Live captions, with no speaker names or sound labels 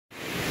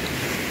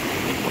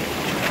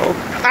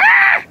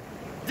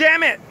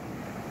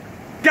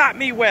got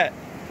me wet.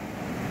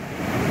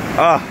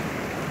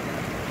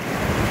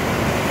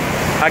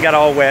 I got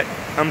all wet.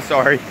 I'm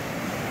sorry.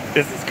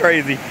 This is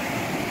crazy.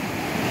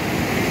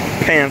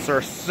 Pants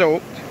are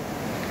soaked.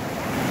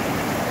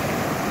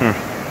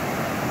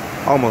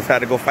 Almost had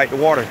to go fight the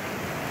water.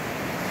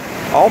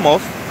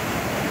 Almost.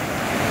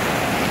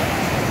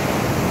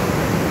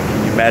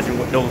 Can you imagine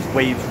what those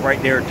waves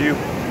right there do?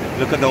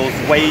 Look at those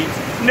waves.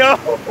 No!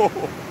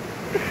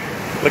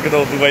 Look at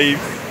those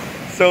waves.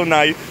 So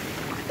nice.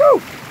 Woo!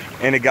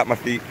 And it got my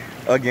feet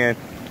again.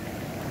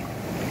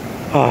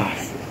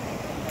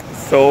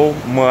 So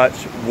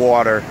much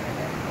water.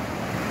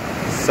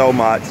 So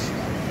much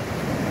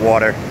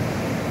water.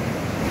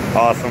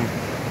 Awesome.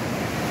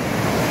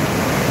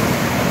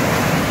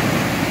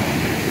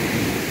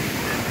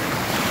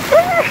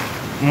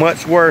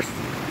 Much worse.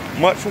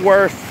 Much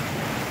worse.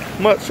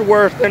 Much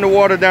worse than the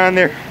water down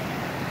there.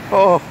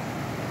 Oh,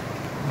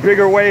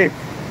 bigger wave.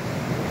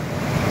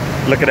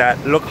 Look at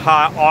that. Look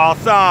how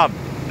awesome.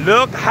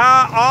 Look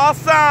how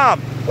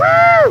awesome.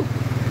 Woo!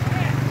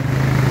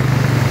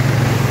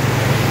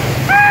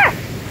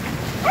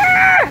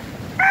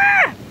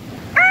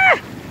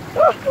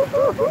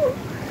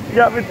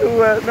 Got me too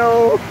wet.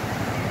 No.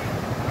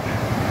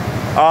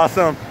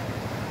 Awesome.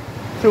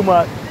 Too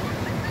much.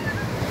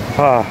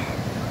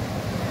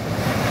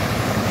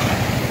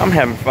 I'm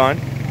having fun.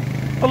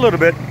 A little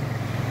bit.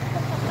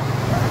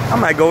 I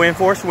might go in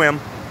for a swim.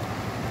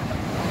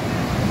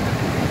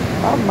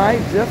 I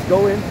might just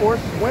go in for a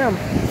swim.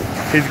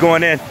 He's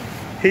going in.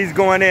 He's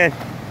going in.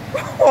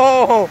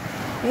 Oh,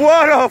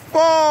 what a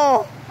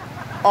fall.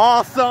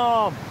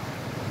 Awesome.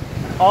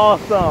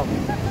 Awesome.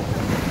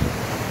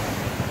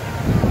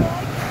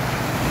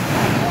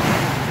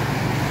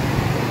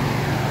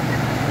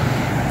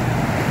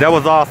 That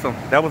was awesome.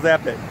 That was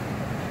epic.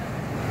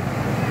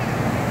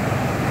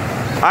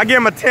 I give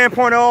him a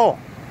 10.0.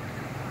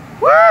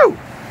 Woo!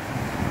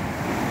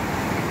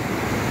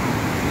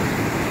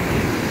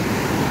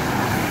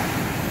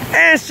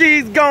 And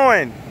she's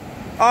going.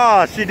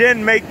 Oh, she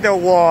didn't make the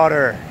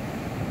water.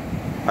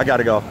 I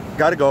gotta go.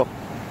 Gotta go.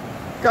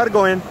 Gotta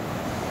go in.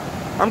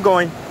 I'm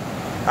going.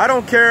 I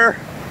don't care.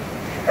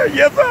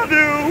 Yes, I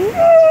do.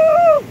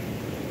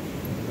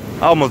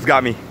 Woo! Almost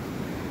got me.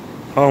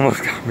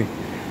 Almost got me.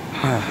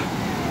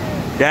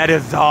 That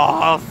is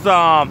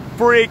awesome.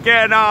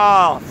 Freaking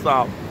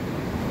awesome.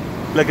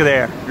 Look at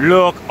there.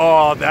 Look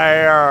all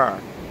there.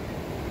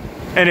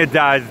 And it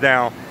dies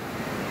down.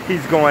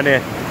 He's going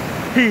in.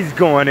 He's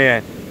going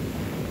in.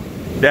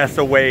 That's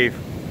a wave.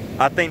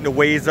 I think the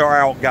waves are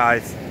out,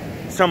 guys.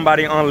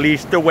 Somebody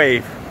unleashed the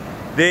wave.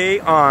 They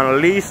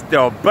unleashed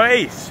the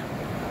base.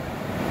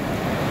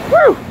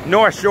 Woo!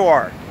 North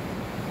Shore.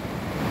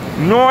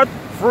 North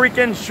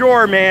freaking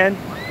Shore, man.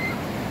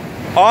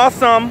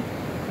 Awesome.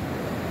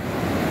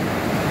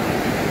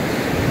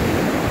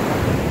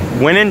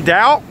 When in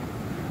doubt,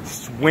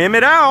 swim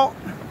it out.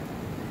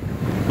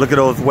 Look at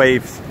those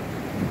waves.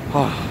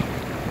 Oh,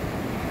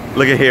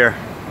 look at here.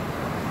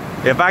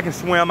 If I can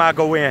swim, I'll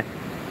go in.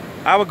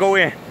 I would go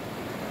in.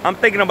 I'm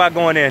thinking about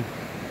going in.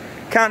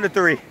 Count to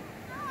 3.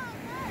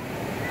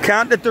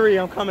 Count to 3.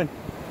 I'm coming.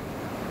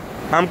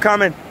 I'm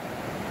coming.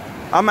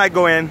 I might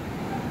go in.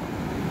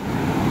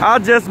 I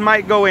just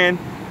might go in.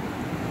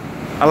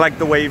 I like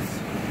the waves.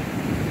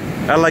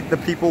 I like the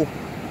people.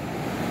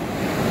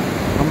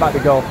 I'm about to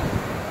go.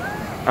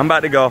 I'm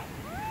about to go.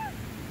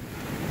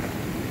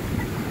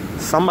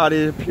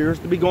 Somebody appears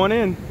to be going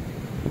in.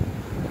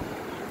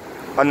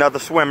 Another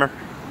swimmer.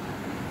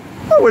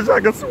 I wish I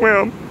could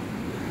swim.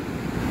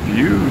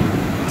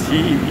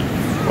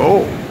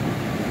 Beautiful.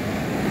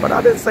 But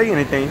I didn't say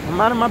anything. I'm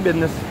minding my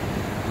business.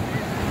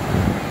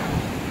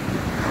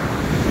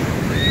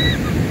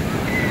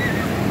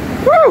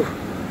 Woo!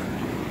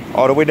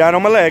 All the way down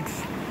on my legs.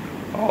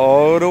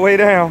 All the way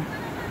down.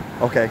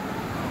 Okay,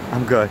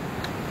 I'm good.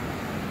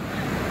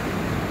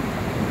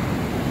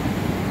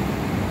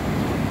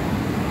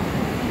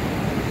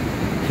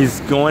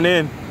 He's going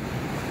in.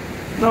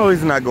 No,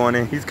 he's not going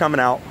in. He's coming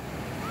out.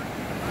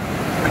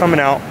 Coming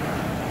out.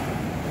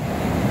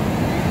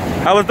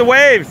 How was the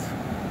waves?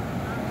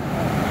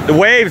 The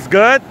waves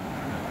good?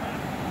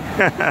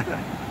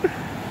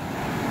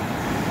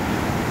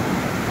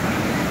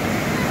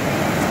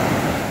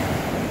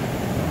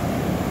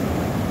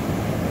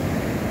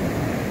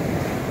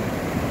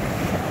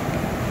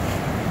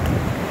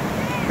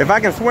 If I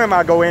can swim,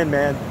 I'll go in,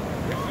 man.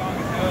 You're strong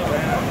as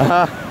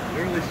hell, man.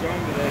 You're really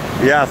strong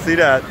today. Yeah, I see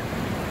that.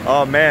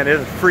 Oh man,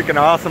 it's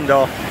freaking awesome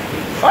though.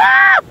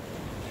 Ah!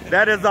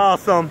 That is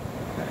awesome.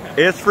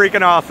 It's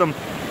freaking awesome.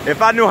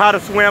 If I knew how to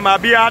swim,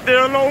 I'd be out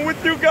there alone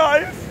with you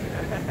guys.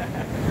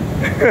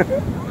 Scary,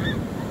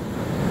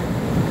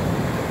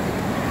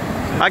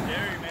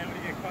 man, when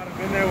you get caught up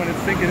in there, when it's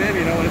sinking in,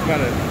 you know, when it's about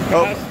to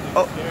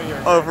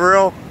Oh, for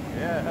real?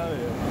 Yeah, hell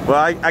yeah.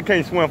 Well, I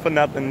can't swim for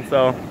nothing,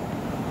 so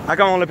I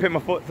can only put my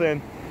foot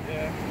in.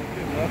 Yeah, it's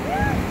good enough,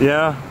 right?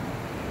 Yeah,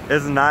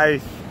 it's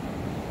nice.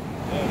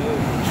 Yeah, it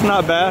is. It's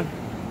not bad.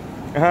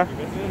 Uh-huh. You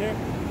visiting here?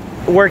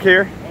 Work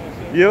here. Oh,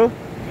 shit. You? I'm in the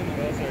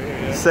bus right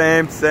here,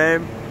 yeah.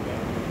 Same.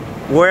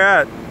 Where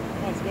at?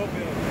 I'm on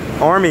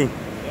Schofield. Army.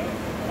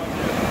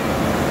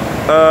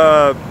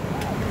 Yeah.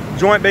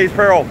 Joint Base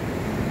Pearl.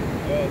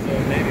 Oh, so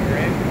Navy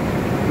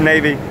Marine?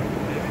 Navy.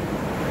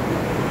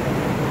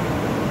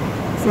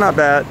 It's not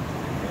bad. Yeah,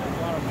 it's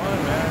a lot of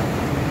fun,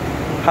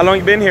 man. How long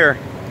you been here?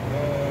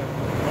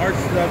 March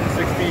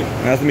 2016.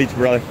 Nice to meet you,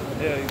 brother.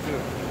 Yeah, you too.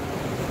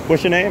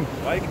 What's your name?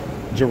 Mike?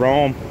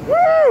 Jerome.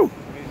 Woo!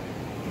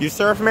 You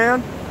surf,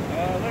 man?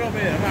 A little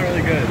bit. I'm not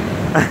really good.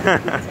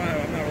 I'm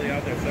not really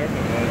out there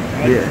surfing, but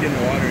I like to get in the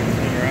water and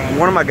swim around.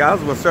 One of my guys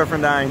was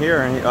surfing down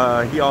here,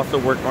 and he also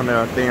worked on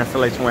the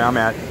installation where I'm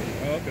at.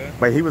 Oh, okay.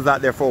 But he was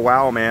out there for a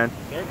while, man.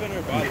 Surfing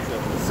or body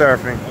surfing?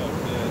 Surfing. Oh,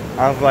 shit.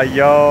 I was like,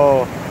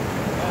 yo.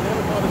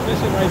 They're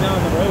fishing right now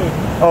on the road.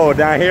 Oh,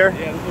 down here?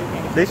 Yeah,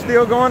 they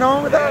still going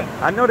on with that?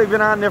 I know they've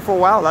been out there for a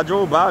while. I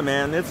drove by,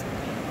 man. There's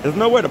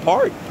nowhere to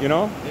park, you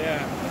know? Yeah,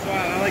 that's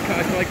why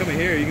I feel like coming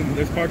here.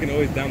 There's parking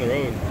always down the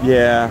road.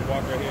 Yeah. You can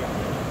walk right here.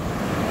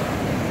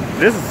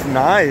 This is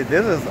nice.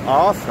 This is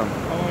awesome.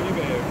 How long you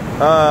been here?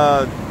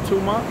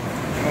 2 months.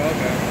 Oh,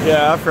 okay.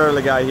 Yeah, I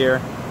fairly got here.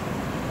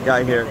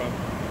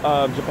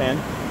 Japan.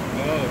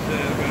 Oh,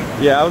 shit,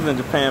 okay. Yeah, I was in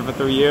Japan for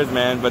 3 years,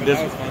 man. But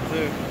that was fun,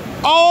 too.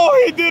 Oh,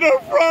 he did a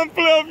front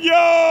flip.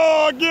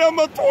 Yo, give him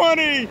a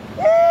 20.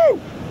 Woo!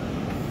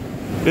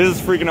 This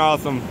is freaking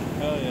awesome.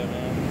 Hell yeah,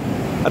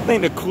 man. I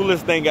think the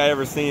coolest thing I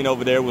ever seen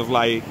over there was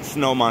like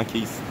snow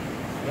monkeys.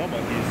 Snow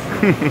monkeys?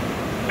 What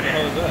the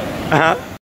hell is that? Uh-huh.